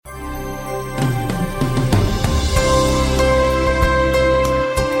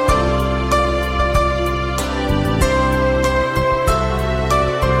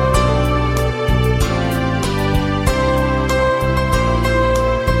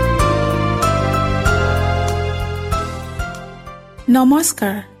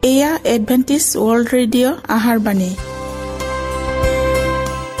নমস্কাৰ, এয়া Adventist world radio' আহাৰবাণী।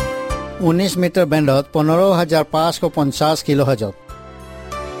 19 metre বেণ্ডত 15,550 কিলোহাৰ্টজত।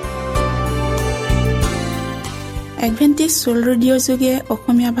 Adventist world radio' যোগে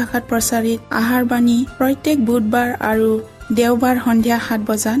অসমীয়া ভাষাত প্ৰচাৰিত আহাৰবাণী প্ৰত্যেক বুধবাৰ আৰু দেওবাৰ সন্ধিয়া 7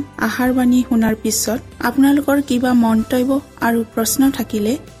 বজাত আহাৰবাণী শুনাৰ পিছত আপোনালোকৰ কিবা মন্তব্য আৰু প্ৰশ্ন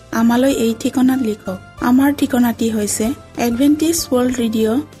থাকিলে আমালৈ এই ঠিকনাত লিখক। আমাৰ ঠিকনাটি হৈছে Adventist world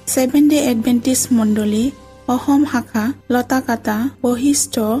radio' 7th day Adventist মণ্ডলী, অসম শাখা, লতাকাটা,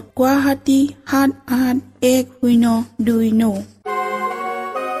 বশিষ্ঠ, গুৱাহাটী 781029।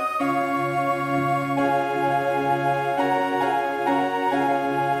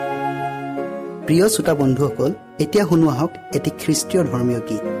 প্ৰিয় শ্ৰোতা বন্ধুসকল, এতিয়া শুনো আহক এটি খ্ৰীষ্টীয় ধৰ্মীয়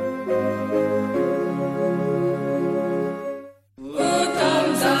গীত।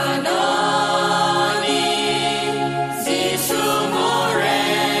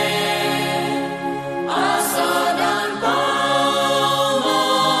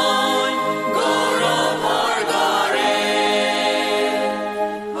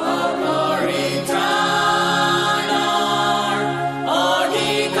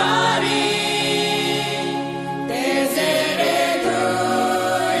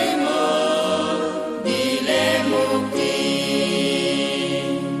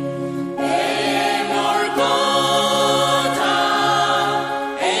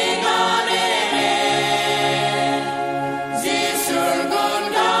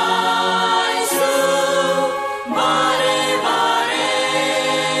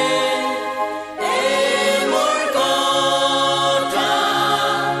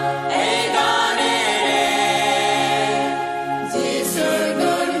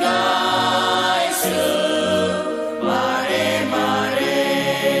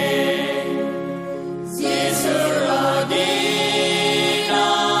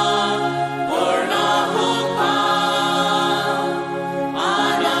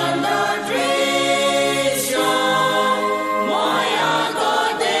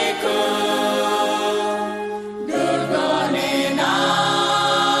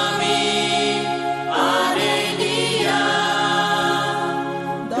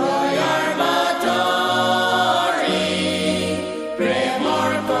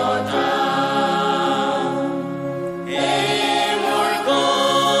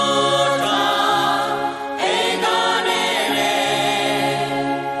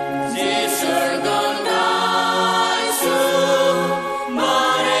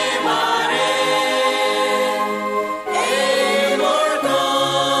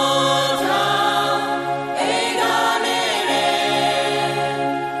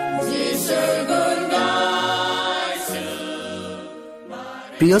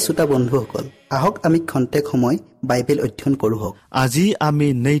 প্ৰিয় শ্ৰোতা বন্ধুসকল, আহক আমি খন্তেক সময় বাইবেল অধ্যয়ন কৰোঁ হওক। আজি আমি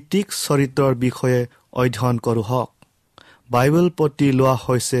নৈতিক চৰিত্ৰৰ বিষয়ে অধ্যয়ন কৰোঁ হওক। বাইবেল পতি লোৱা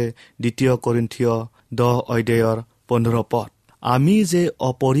হৈছে 2 কৰিন্থীয় 10 অধ্যায়ৰ 15 পদ। আমি যে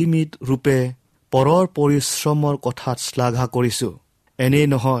অপৰিমিত ৰূপে পৰৰ পৰিশ্ৰমৰ কথাত শ্লাঘা কৰিছোঁ, এনেই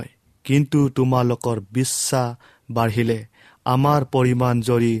নহয়, কিন্তু তোমালোকৰ বিশ্বাস বাঢ়িলে আমাৰ পৰিমাণ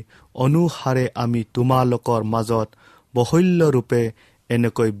জৰি অনুসাৰে আমি তোমালোকৰ মাজত বহুল্যৰূপে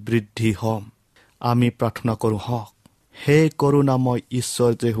এনেকৈ বৃদ্ধি হ'ম। আমি প্ৰাৰ্থনা কৰোঁ হওক। হে কৰুণাময়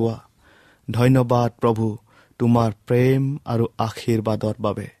ঈশ্বৰ যেহোৱা, ধন্যবাদ প্ৰভু তোমাৰ প্ৰেম আৰু আশীৰ্বাদৰ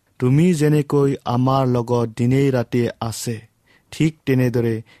বাবে। তুমি যেনেকৈ আমাৰ লগত দিনেই ৰাতিয়ে আছে, ঠিক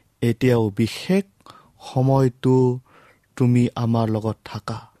তেনেদৰে এতিয়াও বিশেষ সময়টো তুমি আমাৰ লগত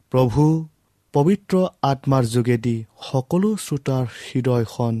থাকা। প্ৰভু, পবিত্ৰ আত্মাৰ যোগেদি সকলো শ্ৰোতাৰ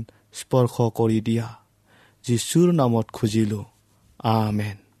হৃদয়খন স্পৰ্শ কৰি দিয়া। যীশুৰ নামত খুজিলোঁ,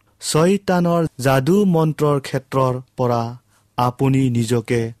 আমেন। শয়তানৰ যাদু মন্ত্ৰৰ ক্ষেত্ৰৰ পৰা আপুনি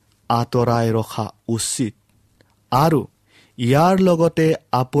নিজকে আঁতৰাই ৰখা উচিত আৰু ইয়াৰ লগতে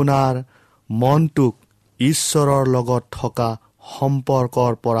আপোনাৰ মনটোক ঈশ্বৰৰ লগত থকা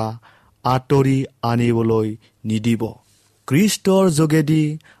সম্পৰ্কৰ পৰা আঁতৰি আনিবলৈ নিদিব। খ্ৰীষ্টৰ যোগেদি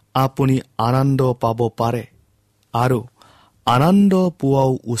আপুনি আনন্দ পাব পাৰে আৰু আনন্দ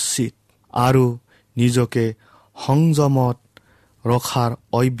পোৱাও উচিত আৰু নিজকে সংযমত ৰখাৰ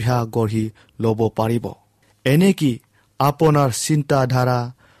অভ্যাস গঢ়ি ল'ব পাৰিব। এনেকি আপোনাৰ চিন্তাধাৰা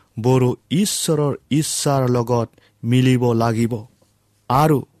বোৰো ঈশ্বৰৰ ইচ্ছাৰ লগত মিলিব লাগিব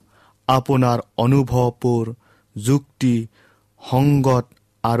আৰু আপোনাৰ অনুভৱবোৰ যুক্তি সংগত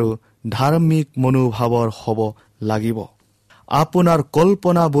আৰু ধাৰ্মিক মনোভাৱৰ হ'ব লাগিব। আপোনাৰ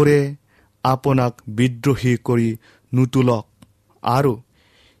কল্পনাবোৰে আপোনাক বিদ্ৰোহী কৰি নুতুলক আৰু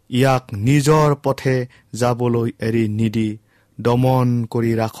ইয়াক নিজৰ পথে যাবলৈ এৰি নিদি দমন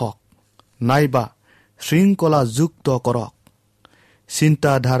কৰি ৰাখক, নাইবা শৃংখলাযুক্ত কৰক।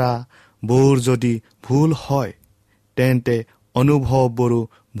 চিন্তাধাৰাবোৰ যদি ভুল হয় তেন্তে অনুভৱবোৰো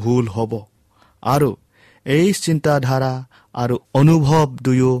ভুল হ'ব আৰু এই চিন্তাধাৰা আৰু অনুভৱ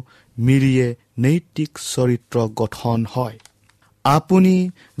দুয়ো মিলিয়ে নৈতিক চৰিত্ৰ গঠন হয়। আপুনি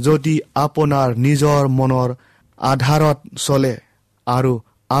যদি আপোনাৰ নিজৰ মনৰ আধাৰত চলে আৰু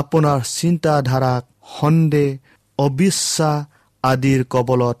আপোনাৰ চিন্তাধাৰাক সন্দেহ অবিশ্বাস আদিৰ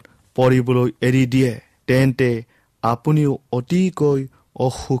কবলত পৰিবলৈ এৰি দিয়ে তেন্তে আপুনিও অতিকৈ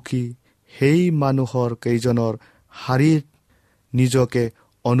অসুখী সেই মানুহৰ কেইজনৰ শাৰীত নিজকে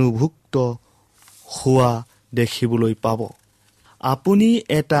অনুভুক্ত হোৱা দেখিবলৈ পাব। আপুনি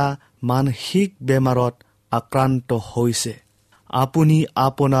এটা মানসিক বেমাৰত আক্ৰান্ত হৈছে। আপুনি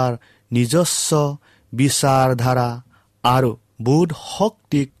আপোনাৰ নিজস্ব বিচাৰধাৰা আৰু বোধ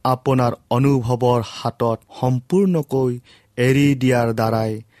শক্তিক আপোনাৰ অনুভৱৰ হাতত সম্পূৰ্ণকৈ এৰি দিয়াৰ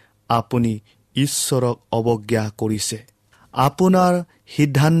দ্বাৰাই আপুনি ঈশ্বৰক অৱজ্ঞা কৰিছে। আপোনাৰ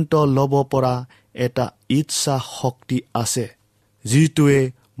সিদ্ধান্ত ল'ব পৰা এটা ইচ্ছা শক্তি আছে যিটোৱে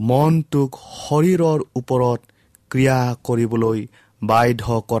মনটোক শৰীৰৰ ওপৰত ক্ৰিয়া কৰিবলৈ বাধ্য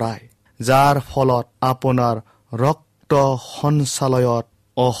কৰায়, যাৰ ফলত আপোনাৰ ৰক্ত সঞ্চালয়ত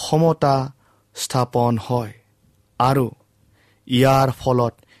অসমতা স্থাপন হয় আৰু ইয়াৰ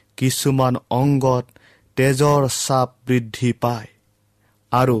ফলত কিছুমান অংগত তেজৰ চাপ বৃদ্ধি পায়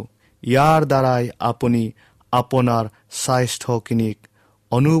আৰু ইয়াৰ দ্বাৰাই আপুনি আপোনাৰ স্বাস্থ্যখিনিক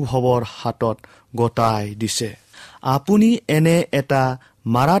অনুভৱৰ হাতত গতাই দিছে। আপুনি এনে এটা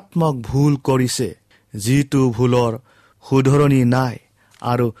মাৰাত্মক ভুল কৰিছে যিটো ভুলৰ শুধৰণি নাই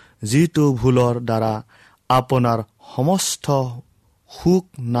আৰু যিটো ভুলৰ দ্বাৰা আপোনাৰ সমস্ত সুখ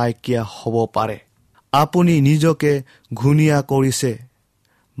নাইকিয়া হ'ব পাৰে। আপুনি নিজকে ঘূণীয়া কৰিছে,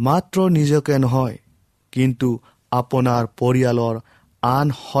 মাত্ৰ নিজকে নহয় কিন্তু আপোনাৰ পৰিয়ালৰ আন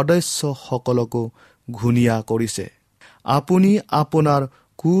সদস্যসকলকো ঘূণীয়া কৰিছে। আপুনি আপোনাৰ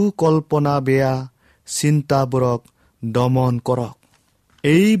কুকল্পনা বেয়া চিন্তাবোৰক দমন কৰক।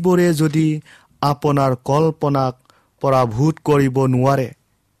 এইবোৰে যদি আপোনাৰ কল্পনাক পৰাভূত কৰিব নোৱাৰে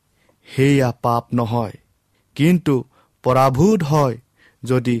সেয়া পাপ নহয়, কিন্তু পৰাভূত হয়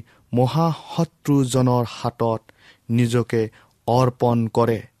যদি মহাশত্ৰুজনৰ হাতত নিজকে অৰ্পণ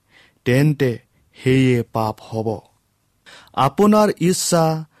কৰে তেন্তে সেয়ে পাপ হ'ব। আপোনাৰ ইচ্ছা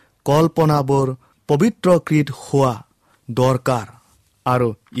কল্পনাবোৰ পবিত্ৰকৃত হোৱা দৰকাৰ আৰু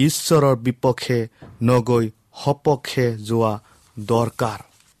ঈশ্বৰৰ বিপক্ষে নগৈ সপক্ষে যোৱা দৰকাৰ।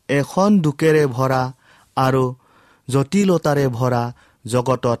 এখন দুখেৰে ভৰা আৰু জটিলতাৰে ভৰা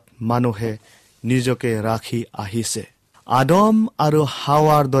জগতত মানুহে নিজকে ৰাখি আহিছে। আদম আৰু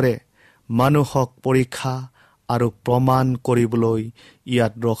হাৱাৰ দৰে মানুহক পৰীক্ষা আৰু প্ৰমাণ কৰিবলৈ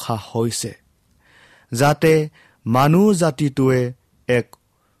ইয়াত ৰখা হৈছে, যাতে মানুহ জাতিটোৱে এক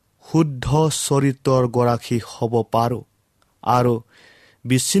শুদ্ধ চৰিত্ৰৰ গৰাকী হ'ব পাৰো আৰু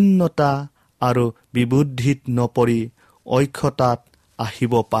বিচ্ছিন্নতা আৰু বিবুদ্ধিত নপৰি ঐক্যতাত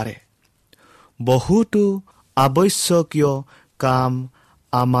আহিব পাৰে। বহুতো আৱশ্যকীয় কাম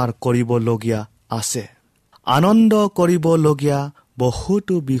আমাৰ কৰিবলগীয়া আছে। আনন্দ কৰিবলগীয়া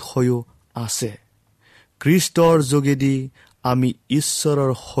বহুতো বিষয়ো আছে। খ্ৰীষ্টৰ যোগেদি আমি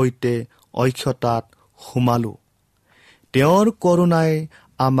ঈশ্বৰৰ সৈতে ঐক্যতাত সোমালো। তেওঁৰ কৰোণাই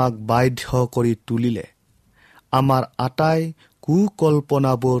আমাক বাধ্য কৰি তুলিলে আমাৰ আটাই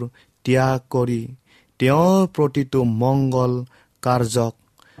কুকল্পনাবোৰ ত্যাগ কৰি তেওঁৰ প্ৰতিটো মংগল কাৰ্যক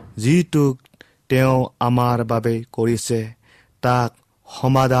যিটোক তেওঁ আমাৰ বাবে কৰিছে তাক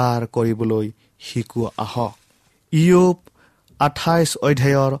সমাদৰ কৰিবলৈ শিকোঁ আহক। ইয়োব 28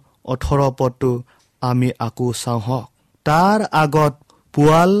 অধ্যায়ৰ 18 পদটো আমি আকৌ চাওঁ। তাৰ আগত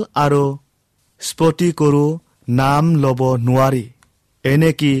পুৱাল আৰু স্ফটিকৰো নাম ল'ব নোৱাৰি,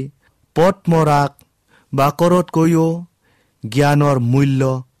 এনেকি পদ্মৰাগ বাকৰতকৈও জ্ঞানৰ মূল্য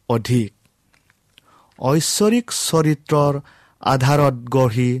অধিক। ঐশ্বৰিক চৰিত্ৰৰ আধাৰত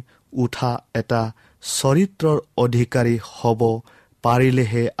গঢ়ি উঠা এটা চৰিত্ৰৰ অধিকাৰী হ'ব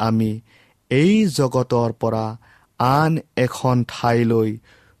পাৰিলেহে আমি এই জগতৰ পৰা আন এখন ঠাইলৈ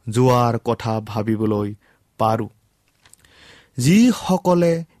যোৱাৰ কথা ভাবিবলৈ পাৰোঁ।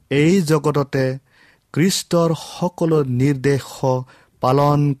 যিসকলে এই জগততে খ্ৰীষ্টৰ সকলো নিৰ্দেশ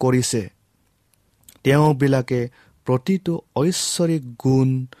পালন কৰিছে তেওঁবিলাকে প্ৰতিটো ঐশ্বৰিক গুণ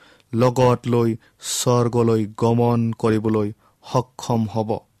লগত লৈ স্বৰ্গলৈ গমন কৰিবলৈ সক্ষম হ'ব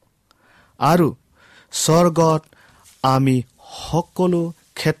আৰু স্বৰ্গত আমি সকলো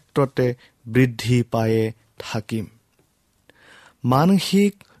ক্ষেত্ৰতে বৃদ্ধি পায়ে থাকিম।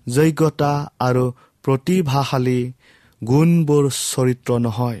 মানসিক যোগ্যতা আৰু প্ৰতিভাশালী গুণবোৰ চৰিত্ৰ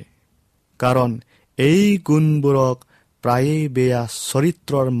নহয়, কাৰণ এই গুণবোৰক প্ৰায়েই বেয়া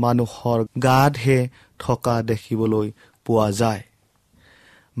চৰিত্ৰৰ মানুহৰ গাতহে থকা দেখিবলৈ পোৱা যায়।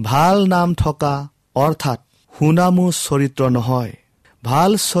 ভাল নাম থকা অৰ্থাৎ সুনামো চৰিত্ৰ নহয়।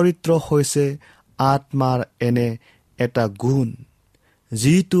 ভাল চৰিত্ৰ হৈছে আত্মাৰ এনে এটা গুণ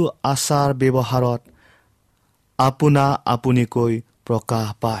যিটো আচাৰ ব্যৱহাৰত আপোনা আপুনিকৈ প্ৰকাশ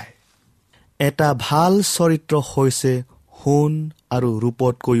পায়। এটা ভাল চৰিত্ৰ হৈছে সোণ আৰু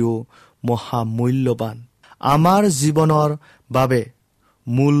ৰূপতকৈও মহামূল্যৱান। আমাৰ জীৱনৰ বাবে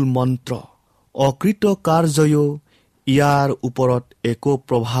মূল মন্ত্ৰ। অকৃতকাৰ্যয়ো ইয়াৰ ওপৰত একো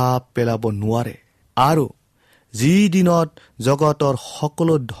প্ৰভাৱ পেলাব নোৱাৰে। আৰু যি দিনত জগতৰ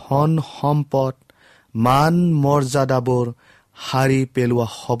সকলো ধন সম্পদ মান মৰ্যাদাবোৰ সাৰি পেলোৱা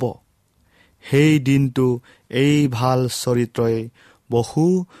হ'ব, সেই দিনটো এই ভাল চৰিত্ৰই বহু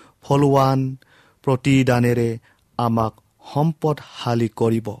ফলৱান প্ৰতিদানেৰে আমাক সম্পদশালী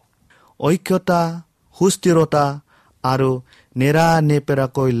কৰিব। ঐক্যতা, সুস্থিৰতা আৰু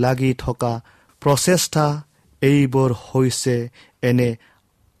নেৰানেপেৰাকৈ লাগি থকা প্ৰচেষ্টা, এইবোৰ হৈছে এনে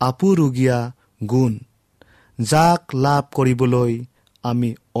আপুৰুগীয়া গুণ যাক লাভ কৰিবলৈ আমি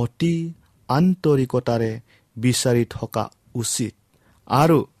অতি আন্তৰিকতাৰে বিচাৰি থকা উচিত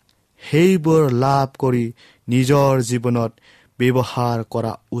আৰু সেইবোৰ লাভ কৰি নিজৰ জীৱনত ব্যৱহাৰ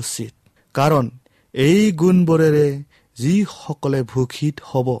কৰা উচিত। কাৰণ এই গুণবোৰেৰে যিসকলে ভূষিত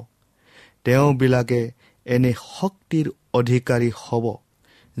হ'ব, তেওঁবিলাকে এনে শক্তিৰ অধিকাৰী হ'ব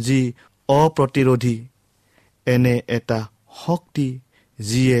যি অপ্ৰতিৰোধী, এনে এটা শক্তি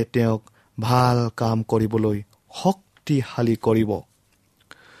যিয়ে তেওঁক ভাল কাম কৰিবলৈ শক্তিশালী কৰিব,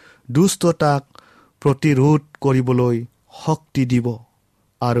 দুষ্টতাক প্ৰতিৰোধ কৰিবলৈ শক্তি দিব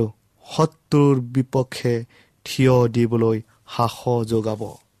আৰু শত্ৰুৰ বিপক্ষে থিয় দিবলৈ সাহস যোগাব।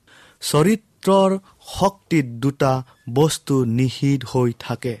 চৰিত্ৰৰ শক্তিত দুটা বস্তু নিহিত হৈ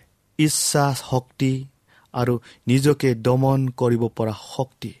থাকে: ইচ্ছা শক্তি আৰু নিজকে দমন কৰিব পৰা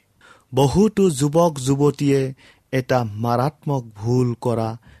শক্তি। বহুতো যুৱক যুৱতীয়ে এটা মাৰাত্মক ভুল কৰা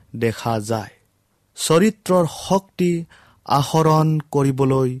দেখা যায়। চৰিত্ৰৰ শক্তি আহৰণ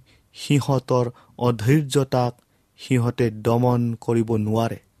কৰিবলৈ সিহঁতৰ অধৈৰ্যতাক সিহঁতে দমন কৰিব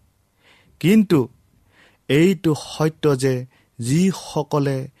নোৱাৰে। কিন্তু এইটো সত্য যে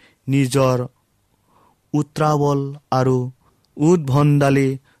যিসকলে নিজৰ উত্ৰাৱল আৰু উদ্ভণ্ডালী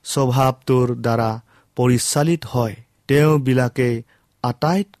স্বভাৱটোৰ দ্বাৰা পৰিচালিত হয়, তেওঁবিলাকে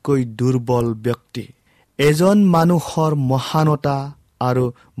আটাইতকৈ দুৰ্বল ব্যক্তি। এজন মানুহৰ মহানতা আৰু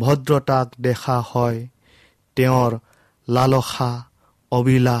ভদ্ৰতাক দেখা হয় তেওঁৰ লালসা,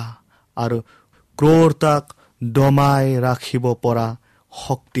 অভিলাষ আৰু ক্ৰোধতাক দমাই ৰাখিব পৰা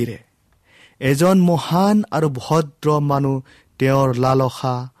শক্তিৰে। এজন মহান আৰু ভদ্ৰ মানুহ তেওঁৰ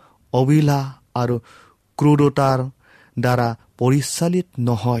লালসা, অভিলাষ আৰু ক্ৰোধতাৰ দ্বাৰা পৰিচালিত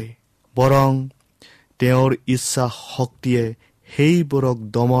নহয়, বৰং তেওঁৰ ইচ্ছা শক্তিয়ে সেইবোৰক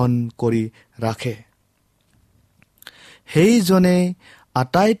দমন কৰি ৰাখে। সেইজনে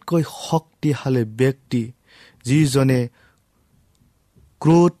আটাইতকৈ শক্তিশালী ব্যক্তি যিজনে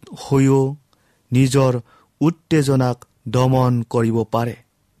ক্ৰোধ হৈও নিজৰ উত্তেজনাক দমন কৰিব পাৰে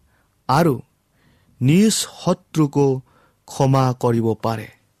আৰু নিজ শত্ৰুকো ক্ষমা কৰিব পাৰে।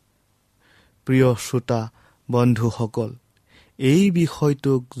 প্ৰিয় শ্ৰোতা বন্ধুসকল, এই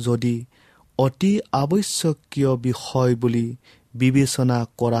বিষয়টোক যদি অতি আৱশ্যকীয় বিষয় বুলি বিবেচনা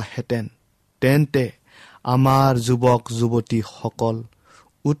কৰাহেঁতেন, তেন্তে আমাৰ যুৱক যুৱতীসকল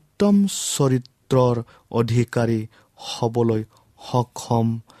উত্তম চৰিত্ৰৰ অধিকাৰী হ'বলৈ সক্ষম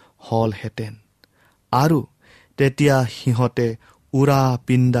হ'লহেঁতেন আৰু তেতিয়া সিহঁতে উৰা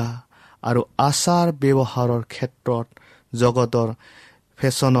পিন্ধা আৰু আচাৰ ব্যৱহাৰৰ ক্ষেত্ৰত জগতৰ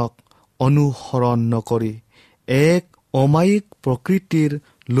ফেশ্বনক অনুসৰণ নকৰি এক অমায়িক প্ৰকৃতিৰ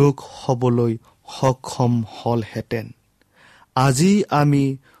লোক হ'বলৈ সক্ষম হ'লহেঁতেন। আজি আমি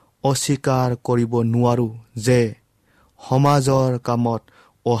অস্বীকাৰ কৰিব নোৱাৰো যে সমাজৰ কামত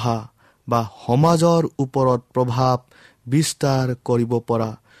অহা বা সমাজৰ ওপৰত প্ৰভাৱ বিস্তাৰ কৰিব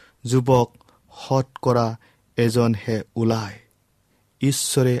পৰা যুৱক শতকৰা এজনহে ওলায়।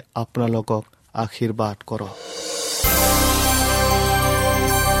 ঈশ্বৰে আপোনালোকক আশীৰ্বাদ কৰক।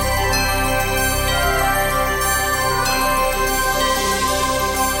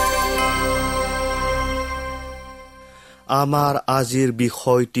 আমাৰ আজিৰ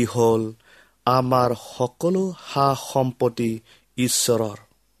বিষয়টি হ'ল আমাৰ সকলো সা সম্পত্তি ঈশ্বৰৰ।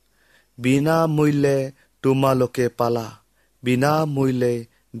 বিনামূল্যে তোমালোকে পালা, বিনামূল্যে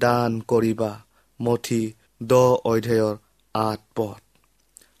দান কৰিবা। মথি 10:8।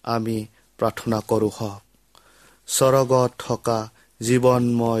 আমি প্ৰাৰ্থনা কৰোঁ হওক। স্বৰ্গত থকা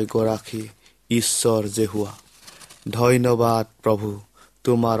জীৱনময় গৰাকী ঈশ্বৰ জেহুৱা, ধন্যবাদ প্ৰভু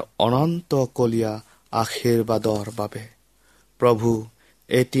তোমাৰ অনন্তকলীয়া আশীৰ্বাদৰ বাবে। প্ৰভু,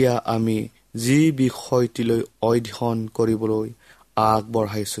 এতিয়া আমি যি বিষয়টিলৈ অধ্যয়ন কৰিবলৈ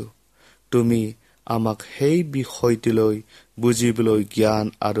আগবঢ়াইছো। তুমি আমাক সেই বিষয়টিলৈ বুজিবলৈ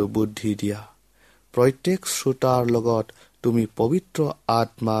জ্ঞান আৰু বুদ্ধি দিয়া। প্ৰত্যেক শ্ৰোতাৰ লগত তুমি পবিত্ৰ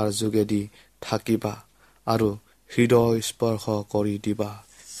আত্মাৰ যোগেদি থাকিবা আৰু হৃদয় স্পৰ্শ কৰি দিবা।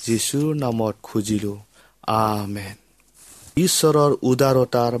 যীশুৰ নামত খুজিলো, আমেন। ঈশ্বৰৰ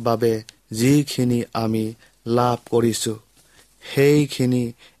উদাৰতাৰ বাবে যিখিনি আমি লাভ কৰিছো,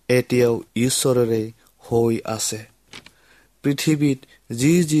 সেইখিনি এতিয়াও ঈশ্বৰৰে হৈ আছে। পৃথিৱীত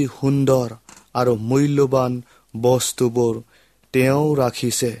যি যি সুন্দৰ আৰু মূল্যৱান বস্তুবোৰ তেওঁ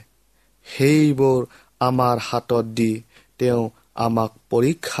ৰাখিছে, সেইবোৰ আমাৰ হাতত দি তেওঁ আমাক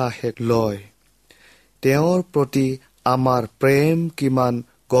পৰীক্ষাহে লয়। তেওঁৰ প্ৰতি আমাৰ প্ৰেম কিমান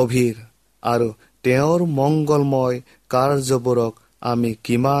গভীৰ আৰু তেওঁৰ মংগলময় কাৰ্যবোৰক আমি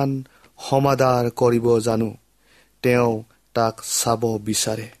কিমান সমাদৰ কৰিব জানো, তেওঁ তাক চাব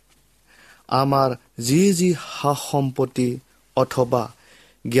বিচাৰে। আমাৰ যি যি সা-সম্পত্তি অথবা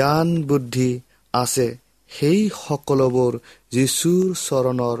জ্ঞান বুদ্ধি আছে, সেই সকলোবোৰ যীশুৰ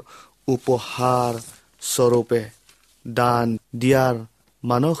চৰণৰ উপহাৰ স্বৰূপে দান দিয়াৰ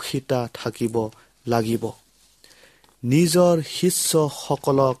মানসিকতা থাকিব লাগিব। নিজৰ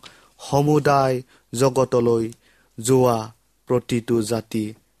শিষ্যসকলক সমুদায় জগতলৈ যোৱা প্ৰতিটো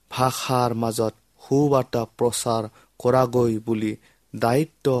জাতি ভাষাৰ মাজত সুবাৰ্তা প্ৰচাৰ কৰাগৈ বুলি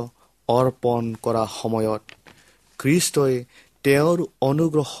দায়িত্ব অৰ্পণ কৰা সময়ত খ্ৰীষ্টই তেওঁৰ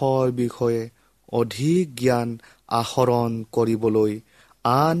অনুগ্ৰহৰ বিষয়ে অধিক জ্ঞান আহৰণ কৰিবলৈ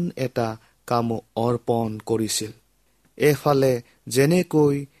আন এটা কাম অৰ্পণ কৰিছিল। এফালে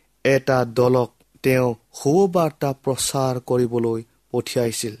যেনেকৈ এটা দলক তেওঁ সুবাৰ্তা প্ৰচাৰ কৰিবলৈ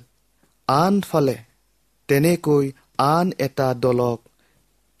পঠিয়াইছিল, আনফালে তেনেকৈ আন এটা দলক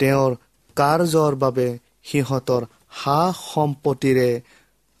তেওঁৰ কাৰ্যৰ বাবে সিহঁতৰ সা-সম্পত্তিৰে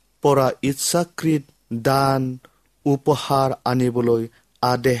পৰা ইচ্ছাকৃত দান উপহাৰ আনিবলৈ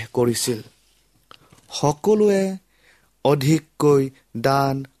আদেশ কৰিছিল। সকলোৱে অধিককৈ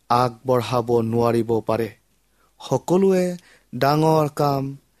দান আগবঢ়াব নোৱাৰিব পাৰে। সকলোৱে ডাঙৰ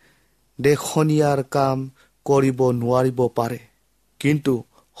কাম, দেখনীয়াৰ কাম কৰিব নোৱাৰিব পাৰে। কিন্তু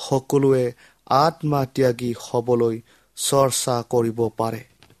সকলোৱে আত্মত্যাগী হ'বলৈ চৰ্চা কৰিব পাৰে।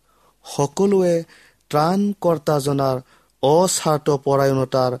 সকলোৱে ত্ৰাণকৰ্তাজনাৰ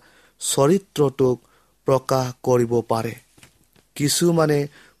অস্বাৰ্থপৰায়ণতাৰ চৰিত্ৰটোক প্ৰকাশ কৰিব পাৰে। কিছুমানে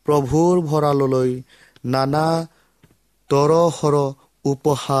প্ৰভুৰ ভঁৰাললৈ নানা তৰহৰ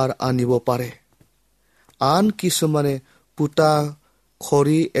উপহাৰ আনিব পাৰে। আন কিছুমানে পোতা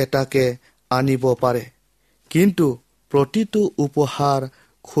খৰি এটাকে আনিব পাৰে। কিন্তু প্ৰতিটো উপহাৰ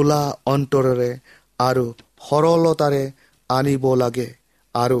খোলা অন্তৰেৰে আৰু সৰলতাৰে আনিব লাগে,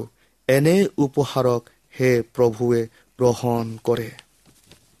 আৰু এনে উপহাৰক হে প্ৰভুৱে গ্ৰহণ কৰে।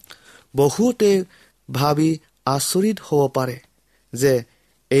 বহুতে ভাবি আচৰিত হ'ব পাৰে যে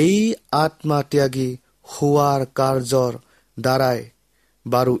এই আত্মত্যাগী হোৱাৰ কাৰ্যৰ দ্বাৰাই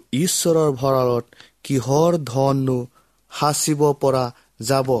বাৰু ঈশ্বৰৰ ভঁৰালত কিহৰ ধননো সাঁচিব পৰা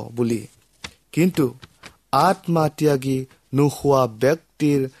যাব বুলি। কিন্তু আত্মত্যাগী নোহোৱা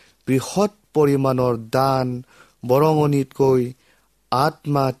ব্যক্তিৰ বৃহৎ পৰিমাণৰ দান বৰঙণিতকৈ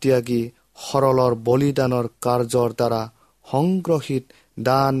আত্মত্যাগী সৰলৰ বলিদানৰ কাৰ্যৰ দ্বাৰা সংগ্ৰহিত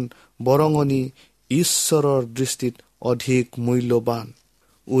দান বৰঙণি ঈশ্বৰৰ দৃষ্টিত অধিক মূল্যৱান।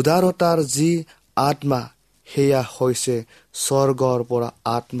 উদাৰতাৰ যি আত্মা, সেয়া হৈছে স্বৰ্গৰ পৰা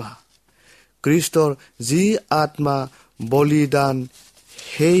আত্মা। খ্ৰীষ্টৰ যি আত্মা বলিদান,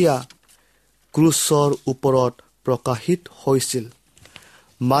 সেয়া ক্ৰুচৰ ওপৰত প্ৰকাশিত হৈছিল।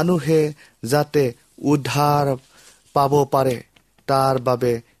 মানুহে যাতে উদ্ধাৰ পাব পাৰে, তাৰ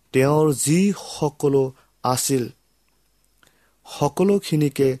বাবে তেওঁৰ যি সকলো আছিল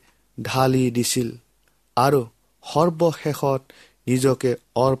সকলোখিনিকে ঢালি দিছিল আৰু সৰ্বশেষত নিজকে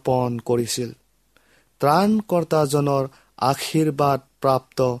অৰ্পণ কৰিছিল। ত্ৰাণকৰ্তাজনৰ আশীৰ্বাদ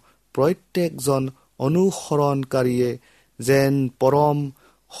প্ৰাপ্ত প্ৰত্যেকজন অনুসৰণকাৰীয়ে যেন পৰম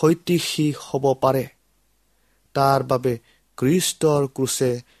হৈতিষী হ'ব পাৰে, তাৰ বাবে খ্ৰীষ্টৰ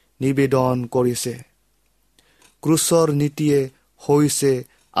ক্ৰুচে নিবেদন কৰিছে। ক্ৰুচৰ নীতিয়ে হৈছে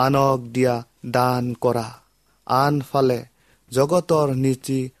আনক দিয়া দান কৰা। আনফালে জগতৰ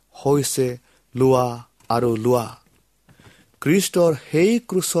নীতি হৈছে লোৱা আৰু লোৱা। খ্ৰীষ্টৰ সেই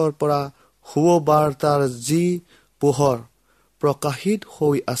ক্ৰুচৰ পৰা সুবাৰ্তাৰ যি পোহৰ প্ৰকাশিত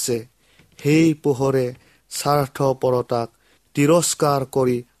হৈ আছে, সেই পোহৰে স্বাৰ্থপৰতাক তিৰস্কাৰ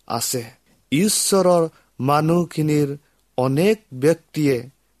কৰি আছে। ঈশ্বৰৰ মানুহখিনিৰ অনেক ব্যক্তিয়ে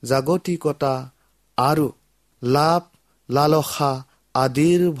জাগতিকতা আৰু লাভ লালসা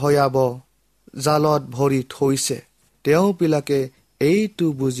আদিৰ ভয়াৱহ জালত ভৰি থৈছে। তেওঁবিলাকে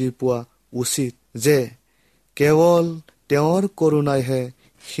এইটো বুজি পোৱা উচিত যে কেৱল তেওঁৰ কৰোণাইহে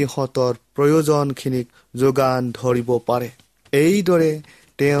সিহঁতৰ প্ৰয়োজনখিনিক যোগান ধৰিব পাৰে। এইদৰে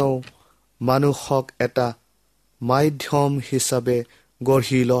তেওঁ মানুহক এটা মাধ্যম হিচাপে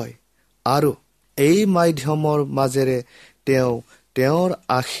গঢ়ি লয় আৰু এই মাধ্যমৰ মাজেৰে তেওঁ তেওঁৰ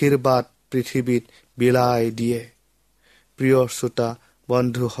আশীৰ্বাদ পৃথিৱীত বিলাই দিয়ে। প্ৰিয় শ্ৰোতা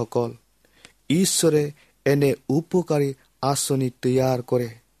বন্ধুসকল, ঈশ্বৰে এনে উপকাৰী আঁচনি তৈয়াৰ কৰে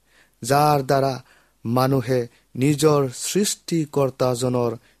যাৰ দ্বাৰা মানুহে নিজৰ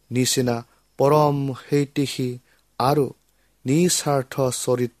সৃষ্টিকৰ্তাজনৰ নিচিনা পৰম হিতৈষী আৰু নিস্বাৰ্থ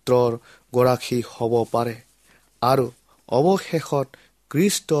চৰিত্ৰৰ গৰাকী হ'ব পাৰে আৰু অৱশেষত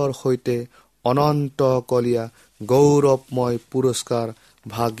খ্ৰীষ্টৰ সৈতে অনন্তকলীয়া গৌৰৱময় পুৰস্কাৰ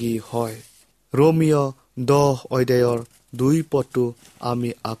ভাগী হয়। ৰোমিঅ 10 অধ্যায়ৰ 2 পদটো আমি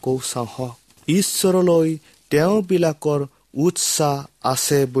আকৌ চাওঁ। ঈশ্বৰলৈ তেওঁবিলাকৰ উৎসাহ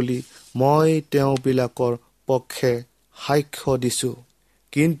আছে বুলি মই তেওঁবিলাকৰ পক্ষে সাক্ষ্য দিছো,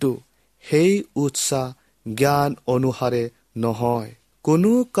 কিন্তু সেই উৎসাহ জ্ঞান অনুসাৰে নহয়।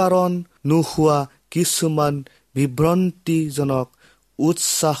 কোনো কাৰণ নোহোৱা কিছুমান বিভ্ৰান্তিজনক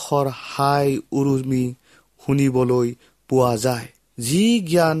উৎসাহৰ হাই উৰুমি শুনিবলৈ পোৱা যায়, যি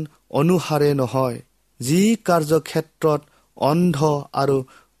জ্ঞান অনুসাৰে নহয়, যি কাৰ্যক্ষেত্ৰত অন্ধ আৰু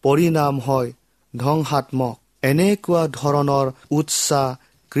পৰিণাম হয় ধ্বংসাত্মক। এনেকুৱা ধৰণৰ উৎসাহ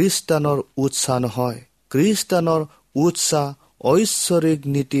খ্ৰীষ্টানৰ উৎসাহ নহয়। খ্ৰীষ্টানৰ উৎসাহ ঐশ্বৰিক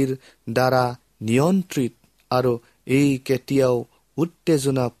নীতিৰ দ্বাৰা নিয়ন্ত্ৰিত আৰু এই কেতিয়াও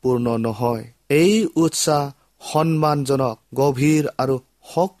উত্তেজনাপূৰ্ণ নহয়। এই উৎসাহ সন্মানজনক, গভীৰ আৰু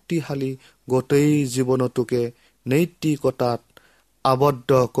শক্তিশালী, গোটেই জীৱনটোকে নৈতিকতাত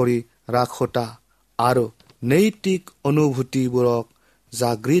আবদ্ধ কৰি ৰাখোতা আৰু নৈতিক অনুভূতিবোৰক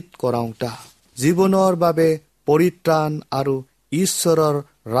জাগৃত কৰাওঁতা, জীৱনৰ বাবে পৰিত্ৰাণ আৰু ঈশ্বৰৰ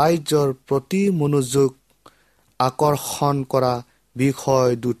ৰাজ্যৰ প্ৰতি মনোযোগ আকৰ্ষণ কৰা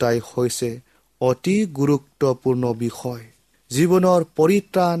বিষয় দুটাই হৈছে অতি গুৰুত্বপূৰ্ণ বিষয়। জীৱনৰ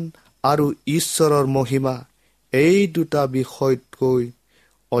পৰিত্ৰাণ আৰু ঈশ্বৰৰ মহিমা এই দুটা বিষয়তকৈ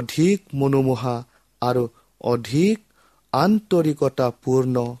অধিক মনোমোহা আৰু অধিক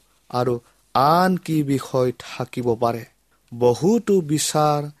আন্তৰিকতাপূৰ্ণ আৰু আন কি বিষয় থাকিব পাৰে? বহুতো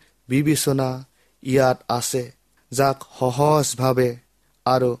বিচাৰ বিবেচনা ইয়াত আছে যাক সহজভাৱে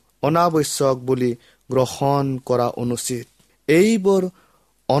আৰু অনাৱশ্যক বুলি গ্ৰহণ কৰা অনুচিত। এইবোৰ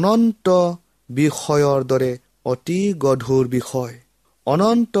অনন্ত বিষয়ৰ দৰে অতি গধুৰ বিষয়।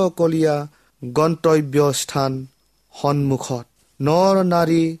 অনন্তকলীয়া গন্তব্যস্থান সন্মুখত নৰ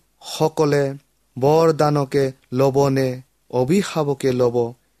নাৰী সকলে বৰদানকে ল'বনে অভিশাপকে ল'ব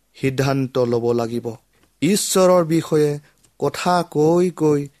সিদ্ধান্ত ল'ব লাগিব। ঈশ্বৰৰ বিষয়ে কথা কৈ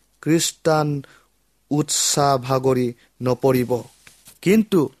কৈ খ্ৰীষ্টান উৎসাহ ভাগৰি নপৰিব,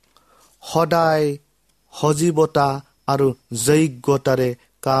 কিন্তু সদায় সজীৱতা আৰু যোগ্যতাৰে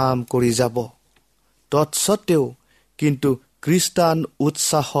কাম কৰি যাব। তৎসত্বেও কিন্তু খ্ৰীষ্টান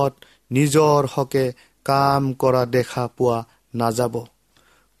উৎসাহত নিজৰ হকে কাম কৰা দেখা পোৱা নাযাব।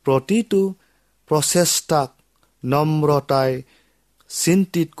 প্ৰতিটো প্ৰচেষ্টাক নম্ৰতাই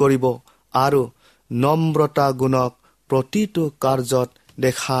চিন্তিত কৰিব আৰু নম্ৰতা গুণক প্ৰতিটো কাৰ্যত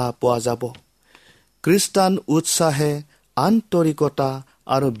দেখা পোৱা যাব। খ্ৰীষ্টান উৎসাহে আন্তৰিকতা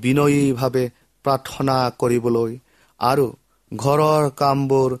আৰু বিনয়ীভাৱে প্ৰাৰ্থনা কৰিবলৈ আৰু ঘৰৰ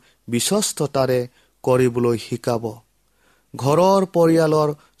কামবোৰ বিশ্বস্ততাৰে কৰিবলৈ শিকাব। ঘৰৰ পৰিয়ালৰ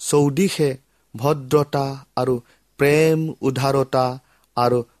চৌদিশে ভদ্ৰতা আৰু প্ৰেম, উদাৰতা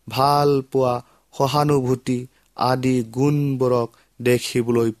আৰু ভাল পোৱা, সহানুভূতি আদি গুণবোৰক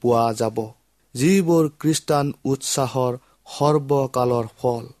দেখিবলৈ পোৱা যাব, যিবোৰ খ্ৰীষ্টান উৎসাহৰ সৰ্বকালৰ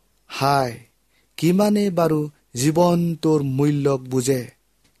ফল। হাই, কিমানে বাৰু জীৱনটোৰ মূল্যক বুজে?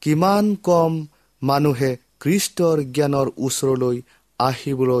 কিমান কম মানুহে খ্ৰীষ্টৰ জ্ঞানৰ ওচৰলৈ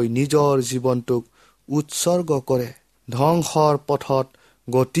আহিবলৈ নিজৰ জীৱনটোক উৎসৰ্গ কৰে। ধ্বংসৰ পথত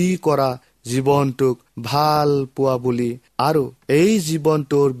গতি কৰা জীৱনটোক ভাল পোৱা বুলি আৰু এই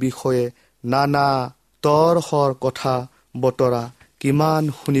জীৱনটোৰ বিষয়ে নানা তৰ্কৰ কথা বতৰা কিমান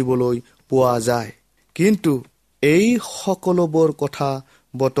শুনিবলৈ পোৱা যায়। কিন্তু এই সকলোবোৰ কথা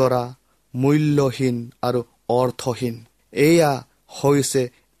বতৰা মূল্যহীন আৰু অৰ্থহীন। এয়া হৈছে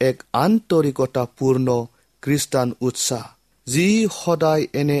এক আন্তৰিকতাপূৰ্ণ খ্ৰীষ্টান উৎসাহ, যি সদায়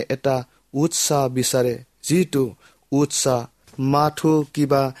এনে এটা উৎসাহ বিচাৰে, যিটো উৎসাহ মাথো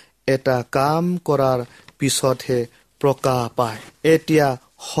কিবা এটা কাম কৰাৰ পিছতহে প্ৰকাশ পায়। এতিয়া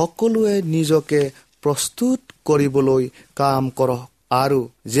সকলোৱে নিজকে প্ৰস্তুত কৰিবলৈ কাম কৰক, আৰু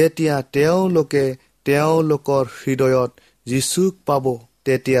যেতিয়া তেওঁলোকে তেওঁলোকৰ হৃদয়ত যীচুক পাব,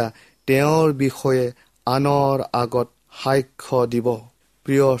 তেতিয়া তেওঁৰ বিষয়ে আনৰ আগত সাক্ষ্য দিব।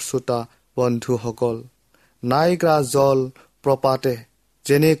 প্ৰিয় শ্ৰোতা বন্ধুসকল, নাইগ্ৰা জল প্ৰপাতে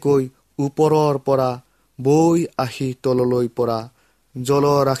যেনেকৈ ওপৰৰ পৰা বৈ আহি তললৈ পৰা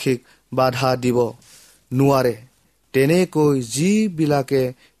জলৰাশিক বাধা দিব নোৱাৰে, তেনেকৈ যিবিলাকে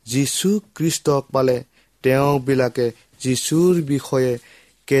যীশু খ্ৰীষ্টক পালে তেওঁবিলাকে যীশুৰ বিষয়ে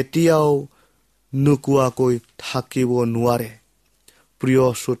কেতিয়াও নোকোৱাকৈ থাকিব নোৱাৰে।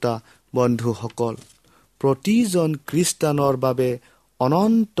 প্ৰিয় শ্ৰোতা বন্ধুসকল, প্ৰতিজন খ্ৰীষ্টানৰ বাবে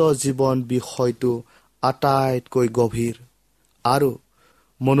অনন্ত জীৱন বিষয়টো আটাইতকৈ গভীৰ আৰু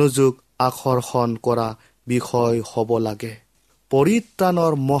মনোযোগ আকৰ্ষণ কৰা বিষয় হ'ব লাগে।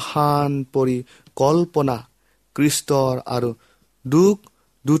 পৰিত্ৰাণৰ মহান পৰিকল্পনা খ্ৰীষ্টৰ আৰু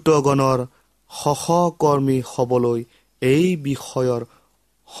দূতগণৰ সহকৰ্মী হ'বলৈ এই বিষয়ৰ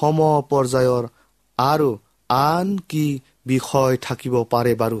সমপৰ্যায়ৰ আৰু আন কি বিষয় থাকিব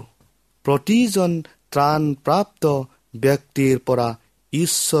পাৰে বাৰু? প্ৰতিজন ত্ৰাণপ্ৰাপ্ত ব্যক্তিৰ পৰা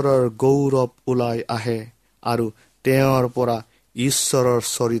ঈশ্বৰৰ গৌৰৱ ওলাই আহে আৰু তেওঁৰ পৰা ঈশ্বৰৰ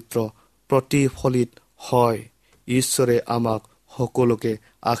চৰিত্ৰ প্ৰতিফলিত হয়। ঈশ্বৰে আমাক সকলোকে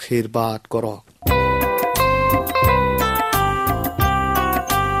আশীৰ্বাদ কৰক।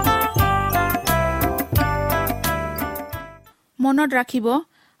 মনত ৰাখিব,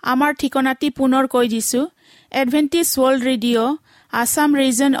 আমাৰ ঠিকনাটি পুনৰ কৈ দিছোঁ। Adventist world radio', Assam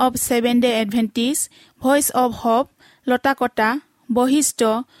region of seven day Adventist, voice of hop, লতাকটা, Vashistha,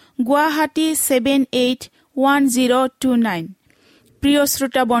 Guwahati 781029। প্ৰিয়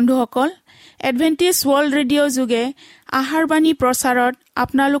শ্ৰোতা বন্ধুসকল, এডভেণ্টিজ ৱৰ্ল্ড ৰেডিঅ' যোগে আহাৰবাণী প্ৰচাৰত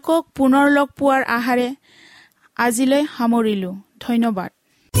আপোনালোকক পুনৰ লগ পোৱাৰ আশাৰে আজিলৈ সামৰিলোঁ। ধন্যবাদ।